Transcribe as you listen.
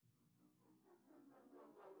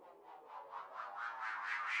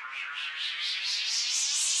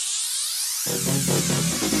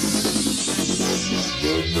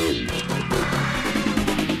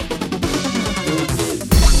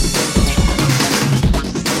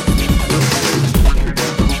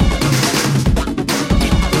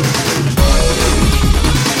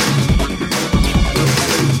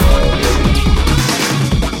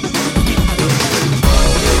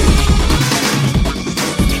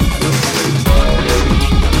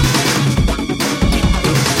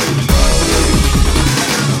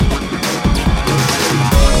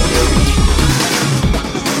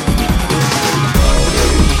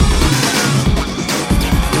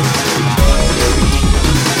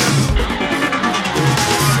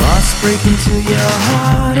Break into your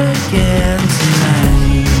heart again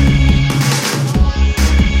tonight.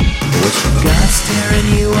 What you got staring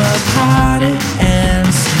you apart, it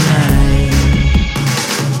ends tonight.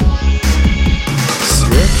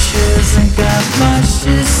 Scriptures ain't got much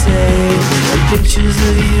to say when the pictures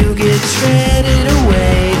of you get traded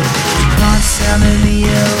away. You can't sound in the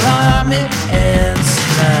alarm, it ends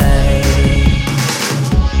tonight.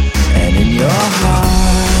 And in your heart,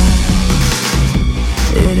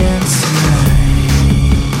 it ends tonight.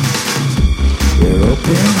 Your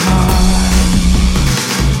open heart,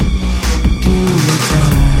 do you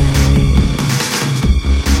die?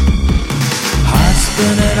 Heart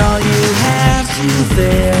spinning, all you have to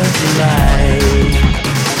there to light.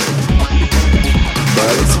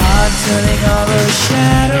 But it's hard turning all those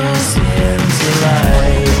shadows into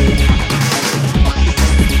light.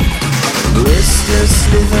 Blisters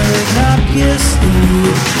slithering up your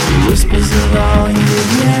sleeve, whispers of all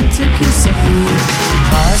you've yet to conceive.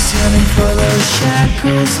 Hearts yearning for those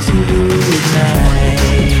shackles to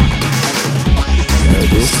ignite. No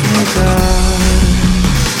disregard,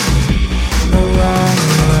 no wrong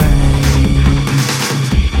way.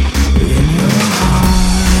 In your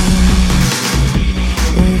heart,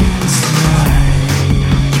 it is tonight.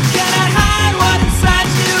 You cannot hide what inside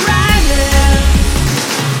you right now.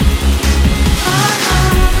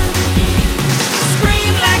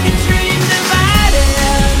 Scream like a dream divided.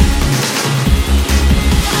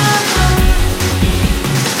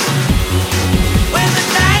 When the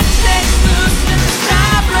night shakes loose and the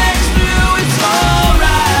sky breaks through, it's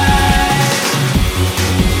alright.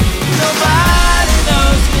 Nobody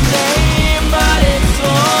knows your name, but it's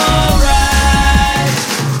alright.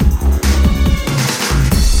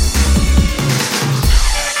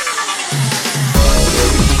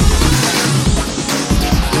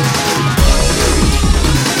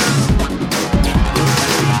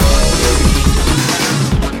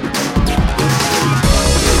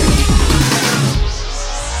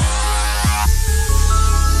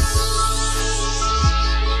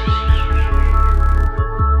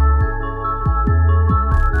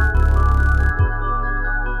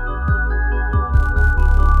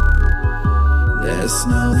 There's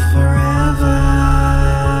no forever.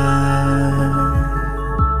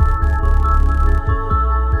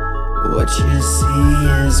 What you see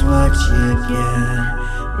is what you get,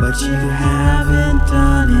 but you haven't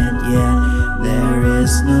done it yet. There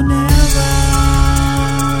is no never.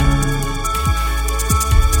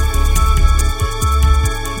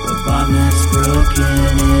 The bond that's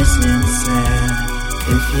broken isn't sad.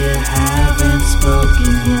 If you haven't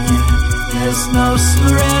spoken yet, there's no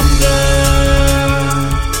surrender.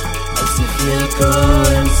 As if you're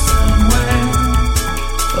going somewhere.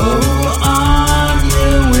 Oh, on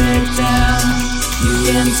your way down, you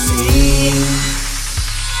can see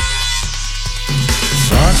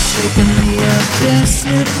thoughts shaking the abyss,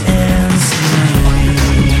 it ends tonight.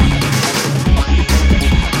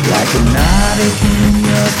 Like a knot aching in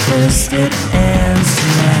your fist, it ends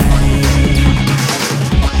tonight.